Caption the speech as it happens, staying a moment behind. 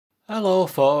Hello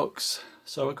folks,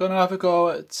 so we're going to have a go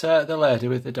at the lady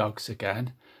with the dogs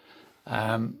again.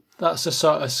 That's a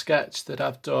sort of sketch that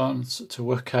I've done to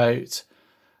work out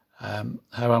how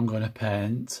I'm going to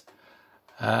paint,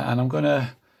 and I'm going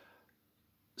to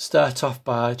start off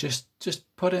by just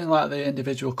putting like the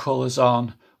individual colours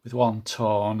on with one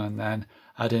tone and then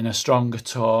adding a stronger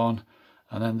tone,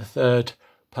 and then the third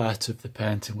part of the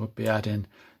painting would be adding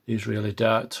these really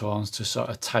dark tones to sort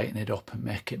of tighten it up and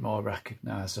make it more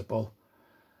recognisable.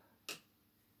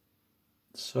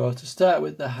 So to start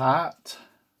with the hat,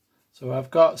 so I've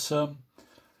got some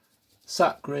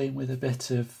sap green with a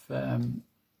bit of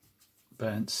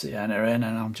burnt sienna in,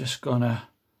 and I'm just gonna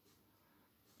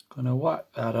whack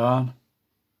that on,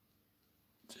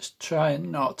 just trying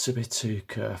not to be too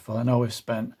careful. I know we've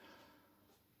spent a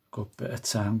good bit of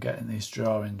time getting these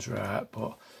drawings right,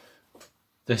 but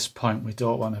this point we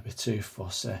don't want to be too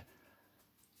fussy.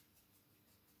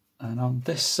 And on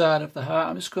this side of the heart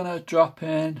I'm just going to drop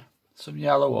in some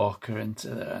yellow ochre into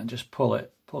there and just pull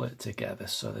it together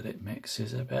so that it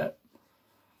mixes a bit.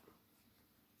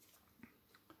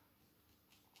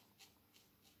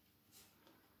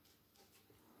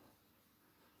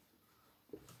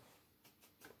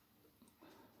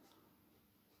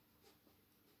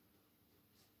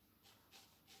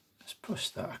 Just push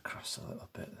that across a little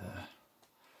bit there.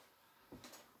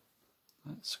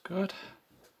 That's good.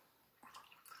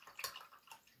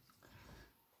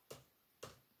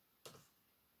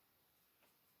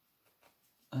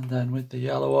 And then with the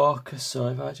yellow ochre, so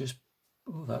if I just,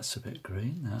 oh, that's a bit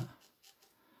green, that.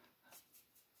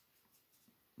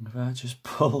 If I just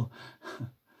pull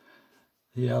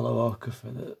the yellow ochre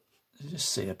for the, you just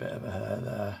see a bit of a hair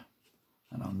there,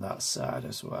 and on that side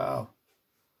as well.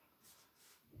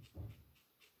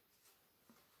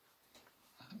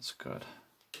 That's good.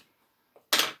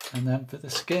 And then for the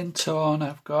skin tone,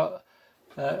 I've got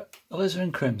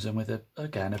alizarin crimson with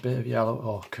again a bit of yellow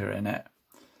ochre in it.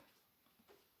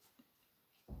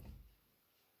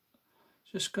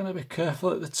 Just going to be careful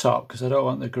at the top because I don't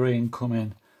want the green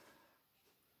coming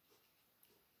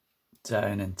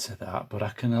down into that, but I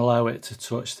can allow it to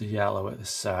touch the yellow at the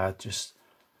side. Just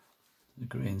the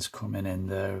green's coming in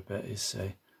there a bit, you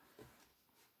see.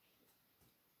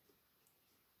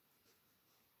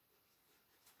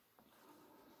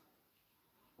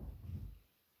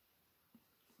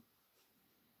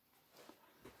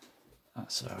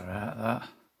 That's alright, that.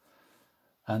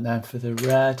 And then for the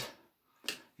red,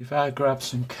 if I grab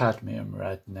some cadmium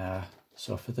red now,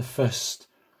 so for the first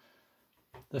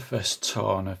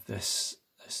tone of this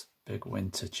big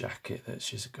winter jacket that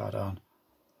she's got on,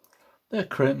 there's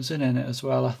crimson in it as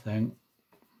well, I think.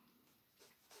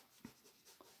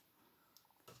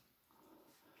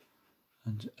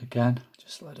 And again,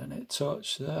 just letting it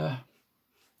touch there,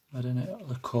 letting it,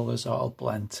 the colours all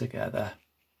blend together.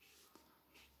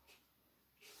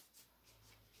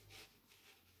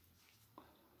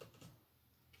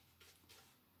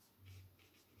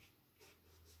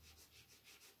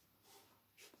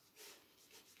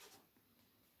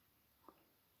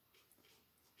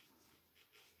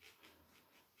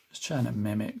 Just trying to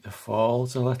mimic the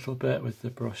folds a little bit with the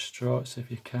brush strokes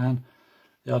if you can.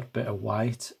 The odd bit of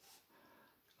white,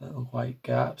 little white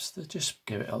gaps, that just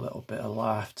give it a little bit of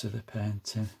life to the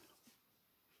painting.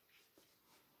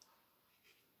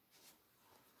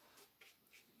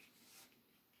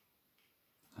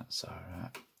 That's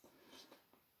alright.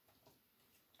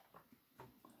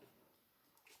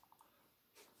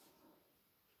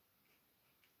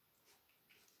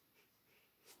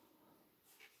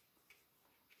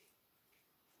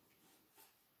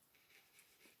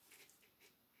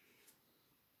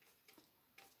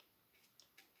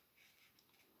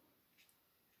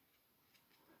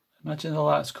 Imagine the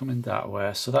light's coming that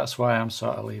way, so that's why I'm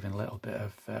sort of leaving a little bit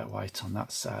of white on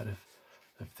that side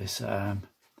of this arm.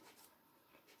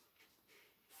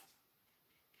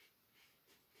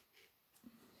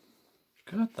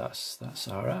 Good, that's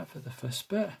alright for the first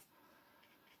bit.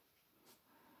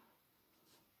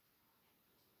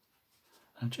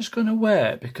 I'm just going to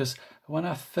wait because when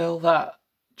I fill that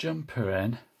jumper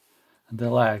in and the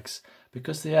legs,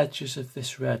 because the edges of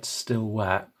this red's still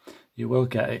wet, you will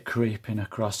get it creeping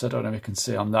across. I don't know if you can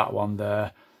see on that one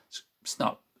there. It's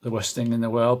not the worst thing in the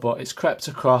world, but it's crept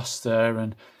across there,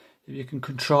 and if you can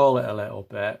control it a little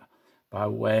bit by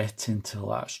waiting till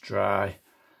that's dry,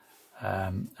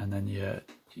 and then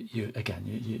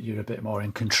you're a bit more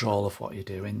in control of what you're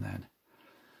doing then.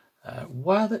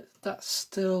 While that's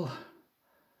still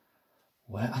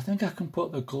wet, I think I can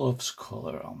put the gloves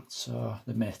colour on, so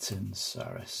the mittens,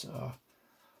 sorry, so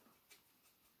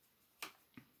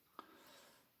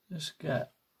just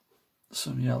get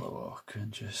some yellow ochre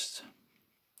and just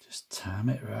time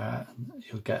it right, and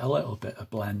you'll get a little bit of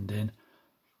blending.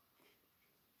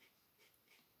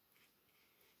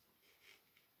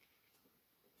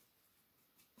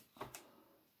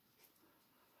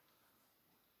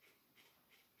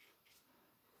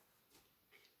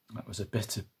 That was a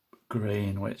bit of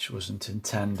green which wasn't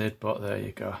intended, but there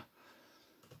you go.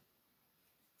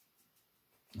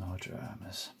 No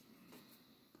dramas.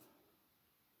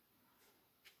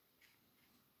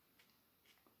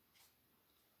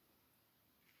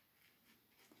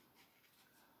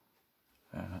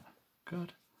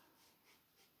 Good.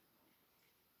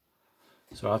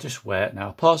 So I'll just wait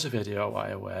now. Pause the video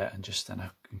while I wait, and then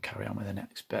I can carry on with the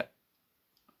next bit.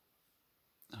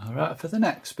 Alright, for the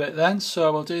next bit then,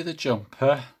 so we'll do the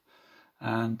jumper,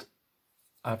 and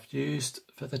I've used,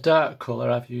 for the dark colour,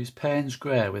 I've used Payne's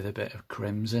Grey with a bit of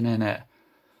crimson in it.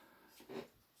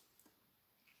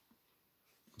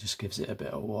 Just gives it a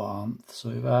bit of warmth. So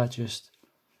if I just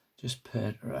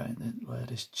paint right the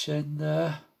lady's chin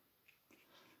there,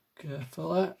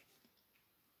 carefully.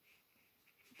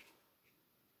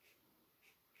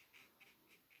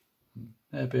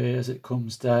 Maybe as it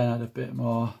comes down, add a bit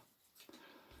more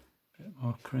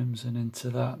crimson into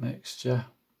that mixture.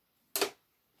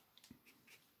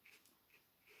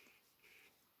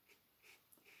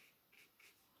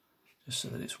 Just so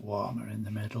that it's warmer in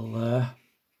the middle there.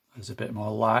 There's a bit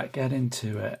more light getting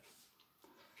to it.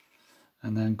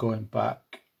 And then going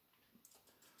back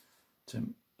to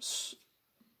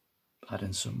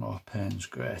adding some more Payne's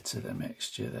Grey to the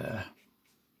mixture there.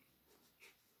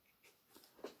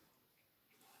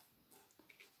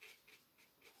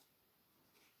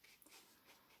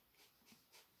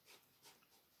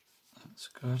 That's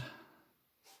good.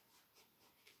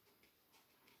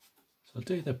 So I'll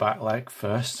do the back leg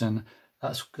first, and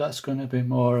that's going to be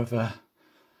more of a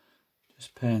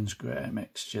just Payne's Grey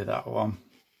mixture, that one.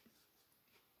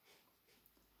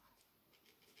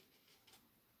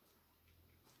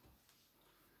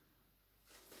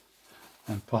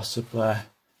 And possibly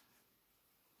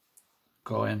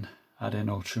adding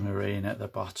ultramarine at the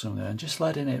bottom there, and just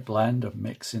letting it blend and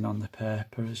mixing on the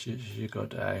paper as you go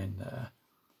down there.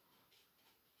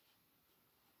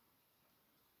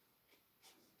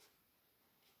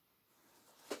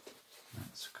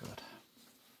 That's good.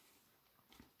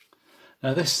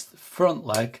 Now this front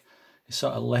leg is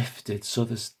sort of lifted, so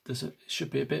it should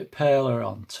be a bit paler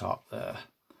on top there.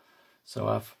 So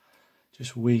I've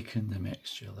just weakened the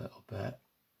mixture a little bit.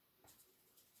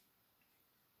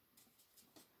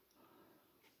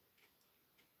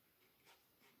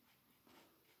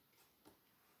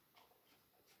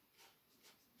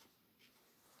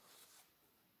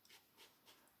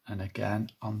 And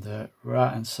again, on the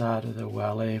right hand side of the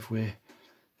welly, if we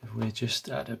just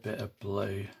add a bit of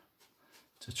blue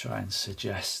to try and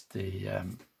suggest the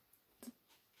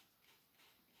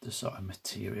sort of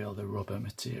material, the rubber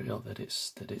material that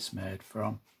it's made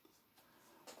from.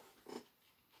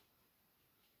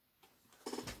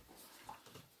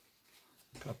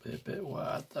 Probably a bit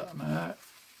wide, that might.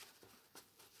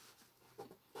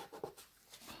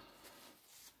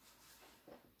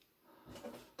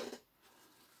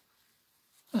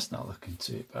 That's not looking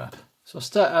too bad. So I'll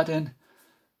start adding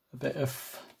a bit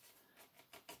of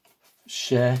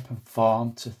shape and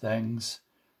form to things.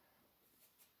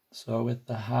 So with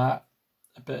the hat,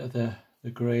 a bit of the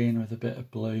green with a bit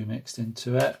of blue mixed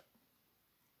into it.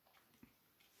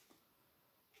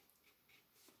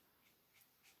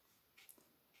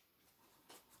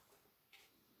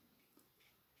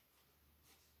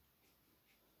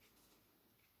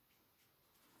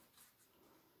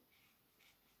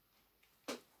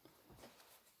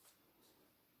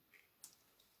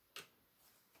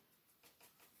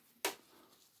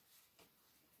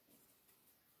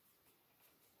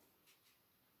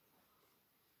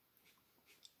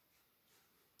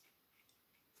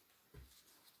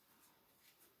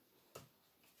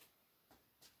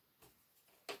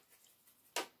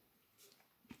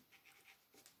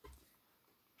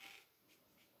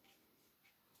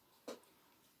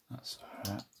 That's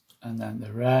all right. And then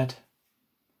the red.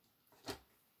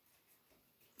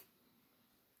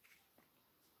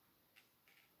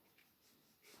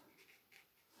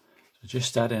 So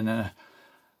just adding a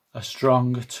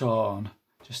stronger tone,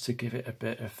 just to give it a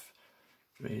bit of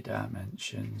 3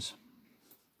 dimensions.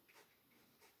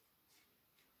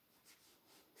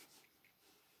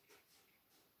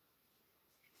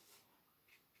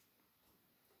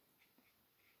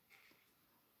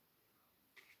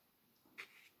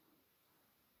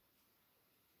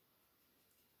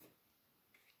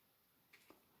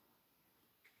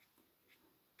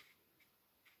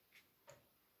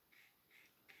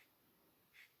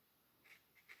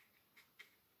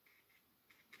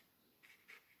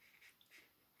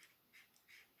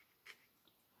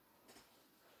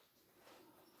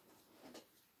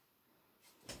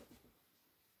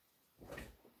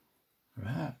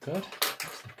 good.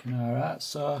 It's looking alright.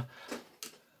 So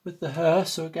with the hair,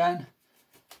 so again,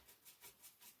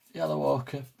 yellow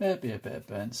ochre, maybe a bit of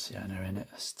burnt sienna in it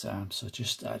this time. So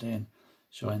just add in,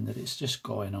 showing that it's just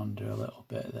going under a little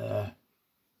bit there.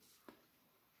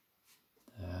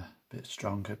 A bit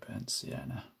stronger burnt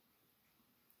sienna.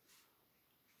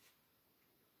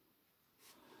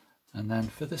 And then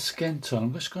for the skin tone,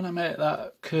 I'm just going to make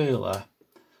that cooler.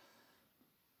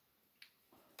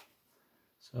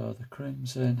 So the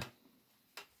crimson,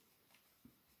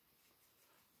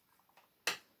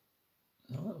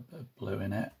 there's a little bit of blue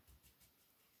in it.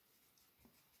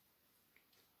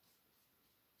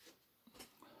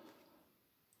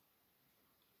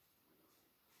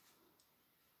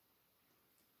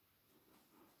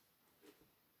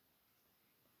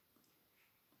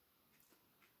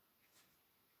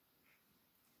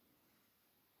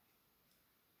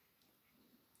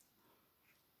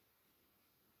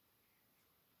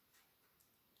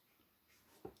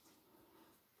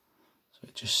 So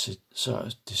it just sort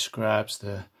of describes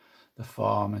the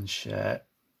form and shape.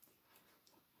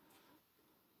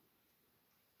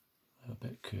 A little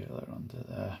bit cooler under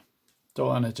there. Don't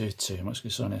want to do too much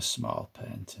because it's only a small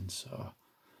painting, so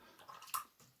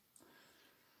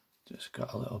just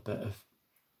got a little bit of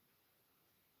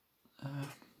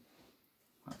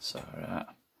that's alright.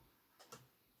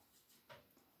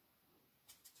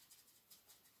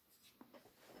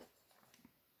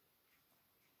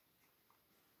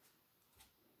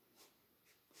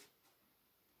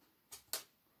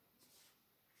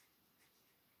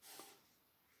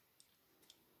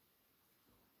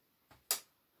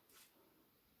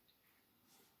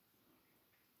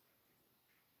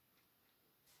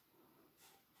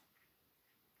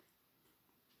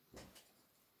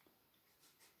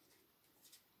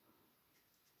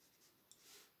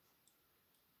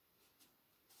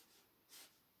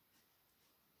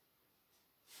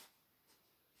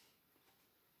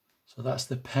 So that's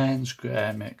the Payne's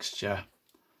grey mixture.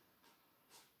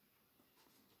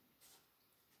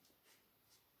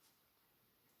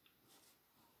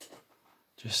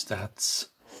 Just adds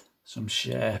some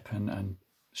shape and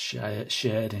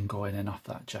shading going in off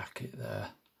that jacket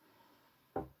there.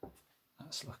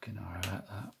 That's looking alright,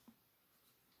 that.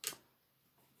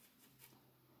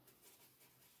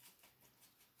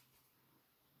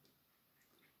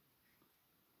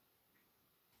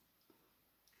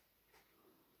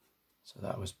 So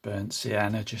that was burnt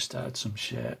sienna, just add some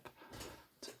shape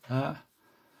to that.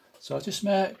 So I'll just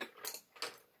make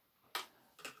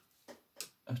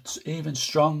an even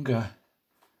stronger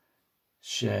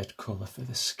shade colour for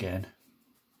the skin.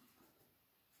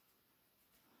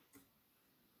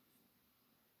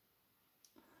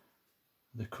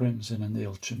 The crimson and the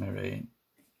ultramarine.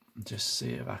 And just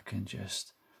see if I can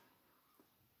just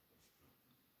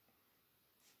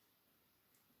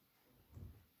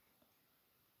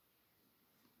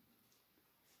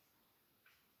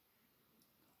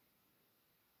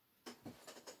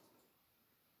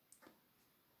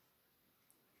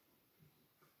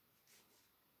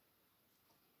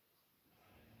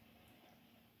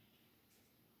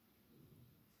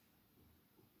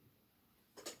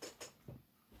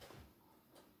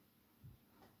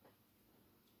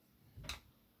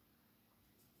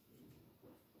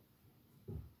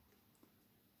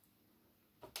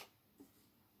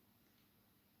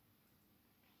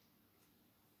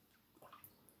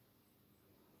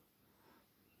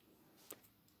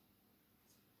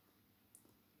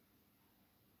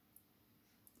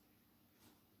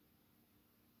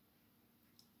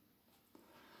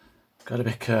got to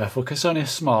be careful because it's only a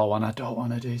small one. I don't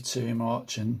want to do too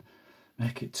much and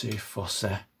make it too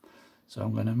fussy. So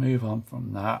I'm going to move on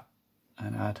from that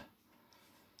and add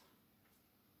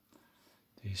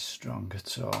these stronger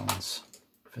tones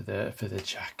for the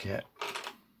jacket.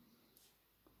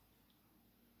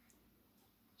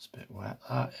 It's a bit wet,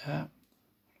 that, yeah.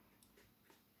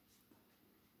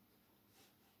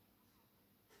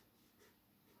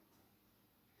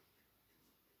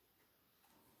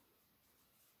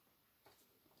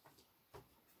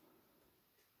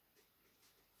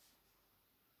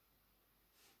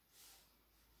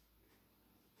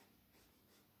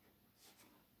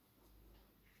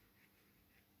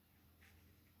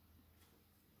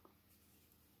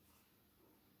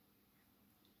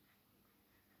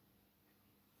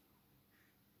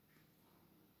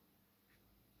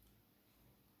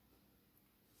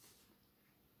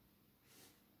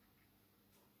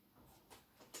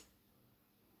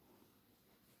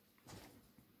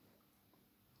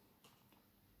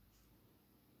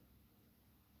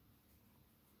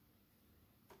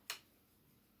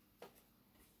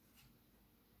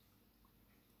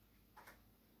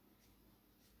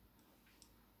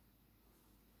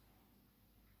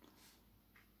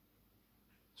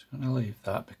 I'm going to leave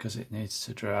that because it needs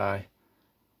to dry.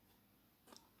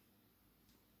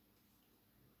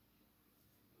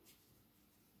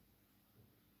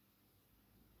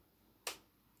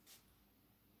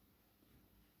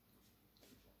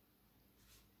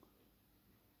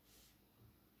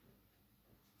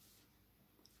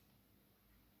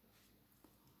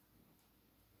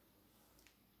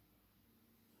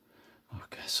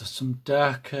 Okay, so some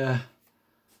darker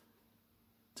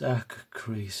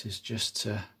creases just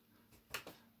to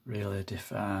really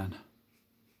define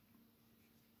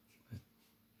the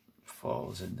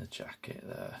folds in the jacket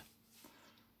there.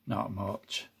 Not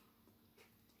much.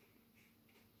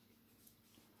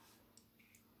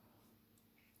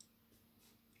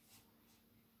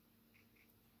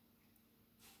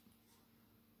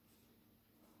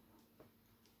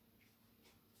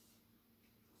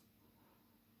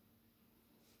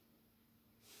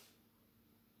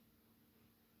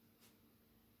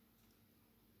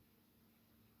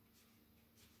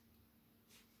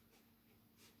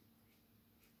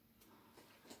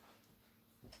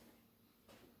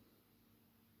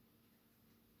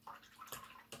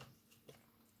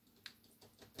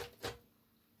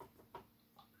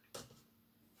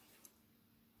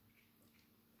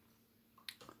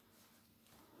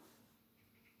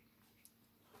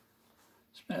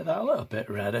 Make that a little bit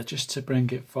redder just to bring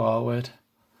it forward.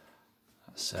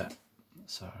 That's it.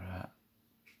 That's all right.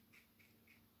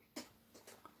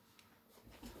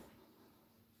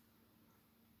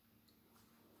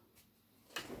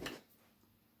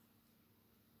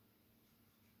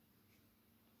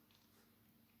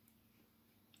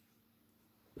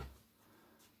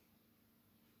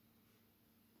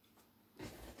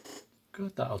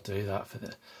 Good, that'll do that for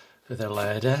the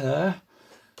lady there.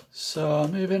 So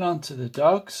moving on to the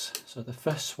dogs. So the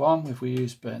first one, we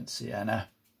used burnt sienna.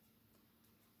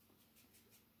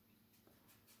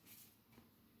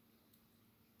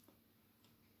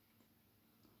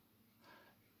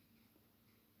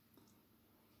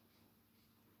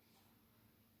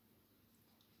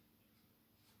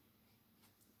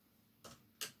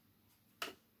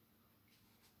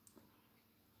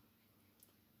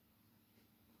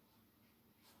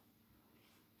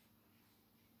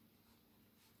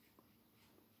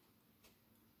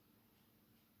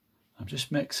 I'm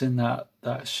just mixing that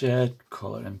shade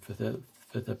colour in for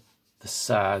the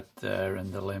side there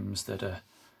and the limbs that are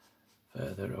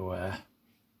further away,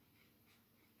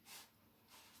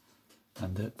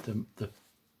 and the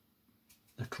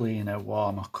cleaner,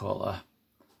 warmer colour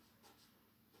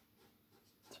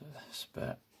to this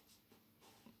bit.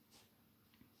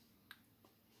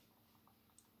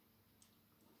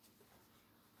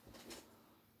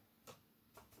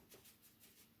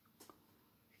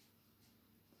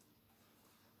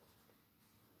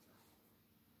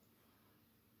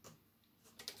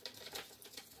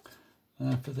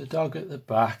 And for the dog at the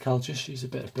back, I'll just use a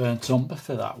bit of burnt umber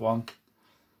for that one.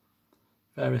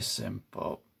 Very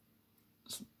simple,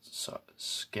 sort of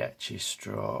sketchy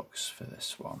strokes for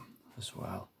this one as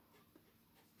well.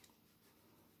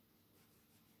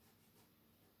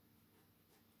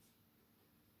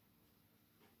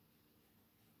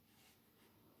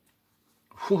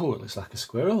 Ooh, it looks like a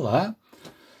squirrel there.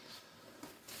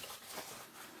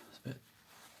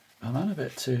 I'm on a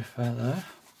bit too far there.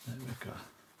 There we go.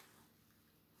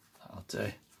 That'll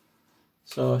do.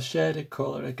 So shaded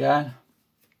colour again.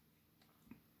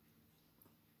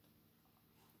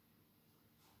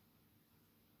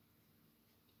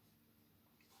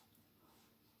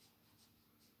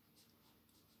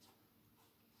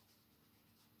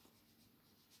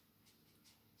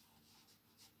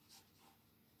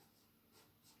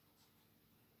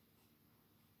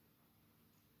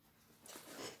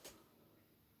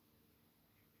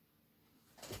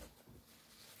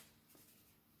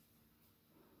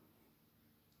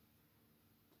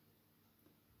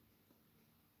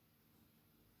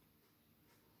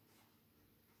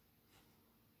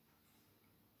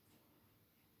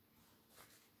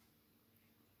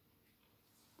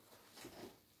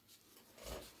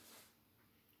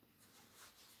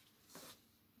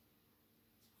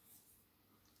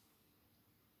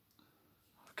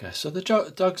 Okay, so the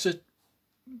dogs are,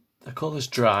 the colour's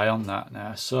dry on that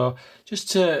now. So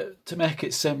just to make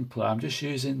it simpler, I'm just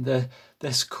using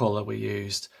this colour we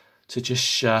used to just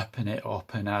sharpen it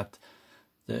up and add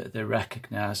the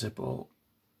recognisable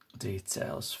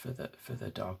details for the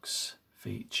dog's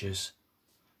features.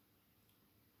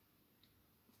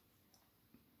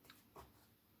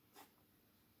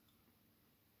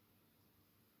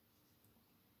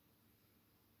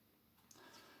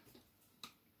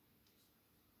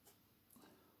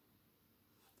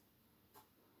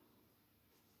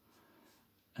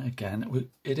 Again,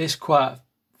 it is quite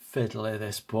fiddly,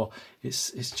 this, but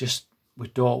it's just, we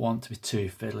don't want to be too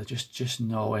fiddly, just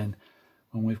knowing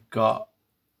when we've got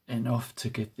enough to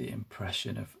give the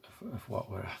impression of what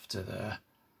we're after there.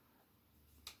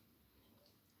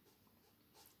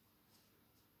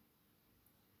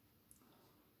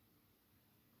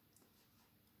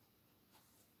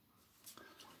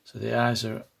 So the eyes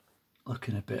are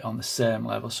looking a bit on the same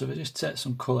level, so we just take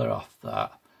some colour off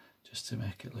that just to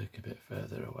make it look a bit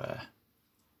further away.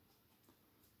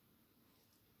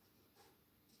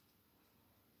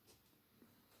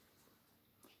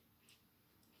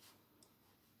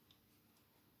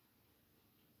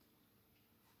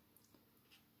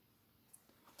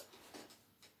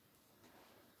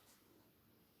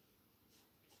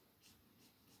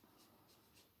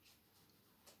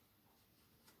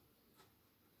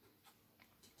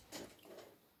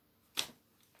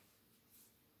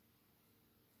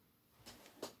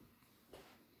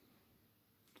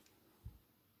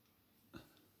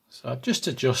 So I've just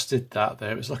adjusted that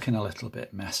there. It was looking a little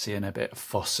bit messy and a bit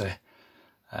fussy.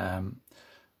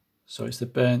 So it's the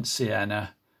burnt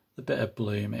sienna, the bit of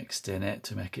blue mixed in it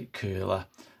to make it cooler,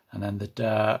 and then the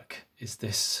dark is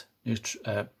this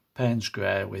Payne's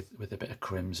grey with a bit of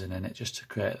crimson in it, just to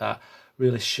create that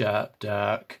really sharp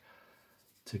dark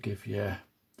to give you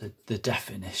the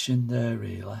definition there,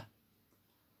 really.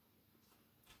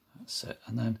 That's it.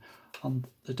 And then on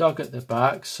the dog at the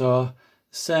back, so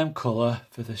same colour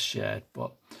for the shade,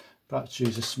 but perhaps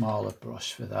use a smaller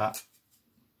brush for that.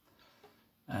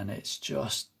 And it's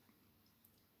just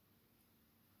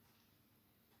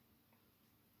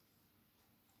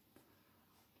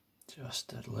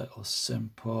a little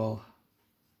simple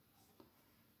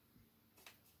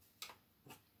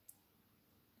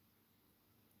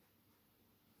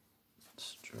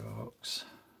strokes.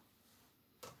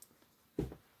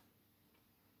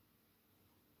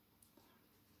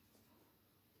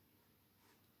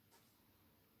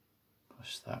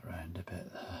 Push that round a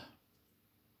bit there.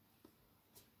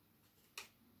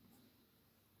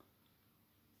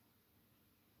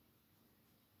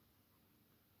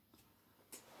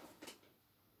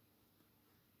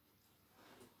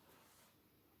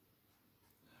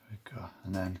 There we go.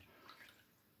 And then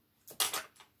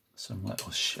some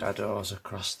little shadows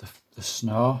across the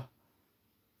snow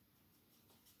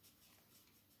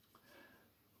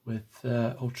with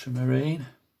ultramarine.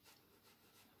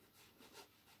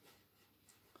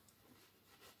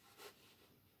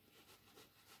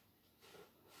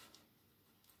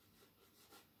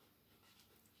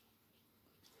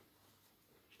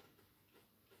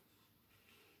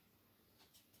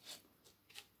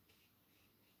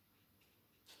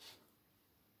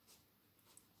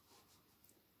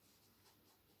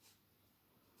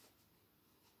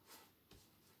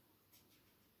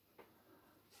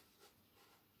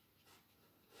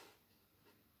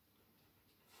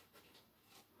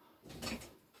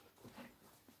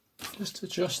 Just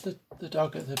adjust the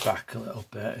dog at the back a little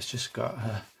bit. It's just got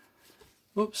a,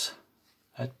 whoops,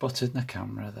 head butted in the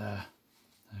camera there.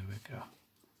 There we go.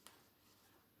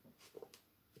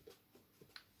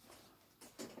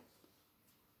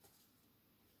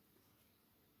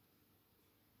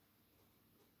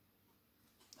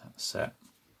 That's it.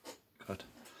 Good.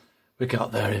 We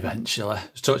got there eventually.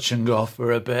 It was touch and go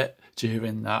for a bit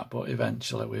during that, but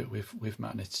eventually we've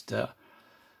managed it.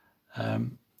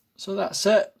 So that's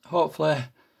it. Hopefully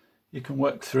you can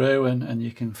work through and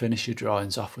you can finish your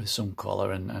drawings off with some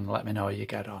colour and let me know how you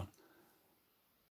get on.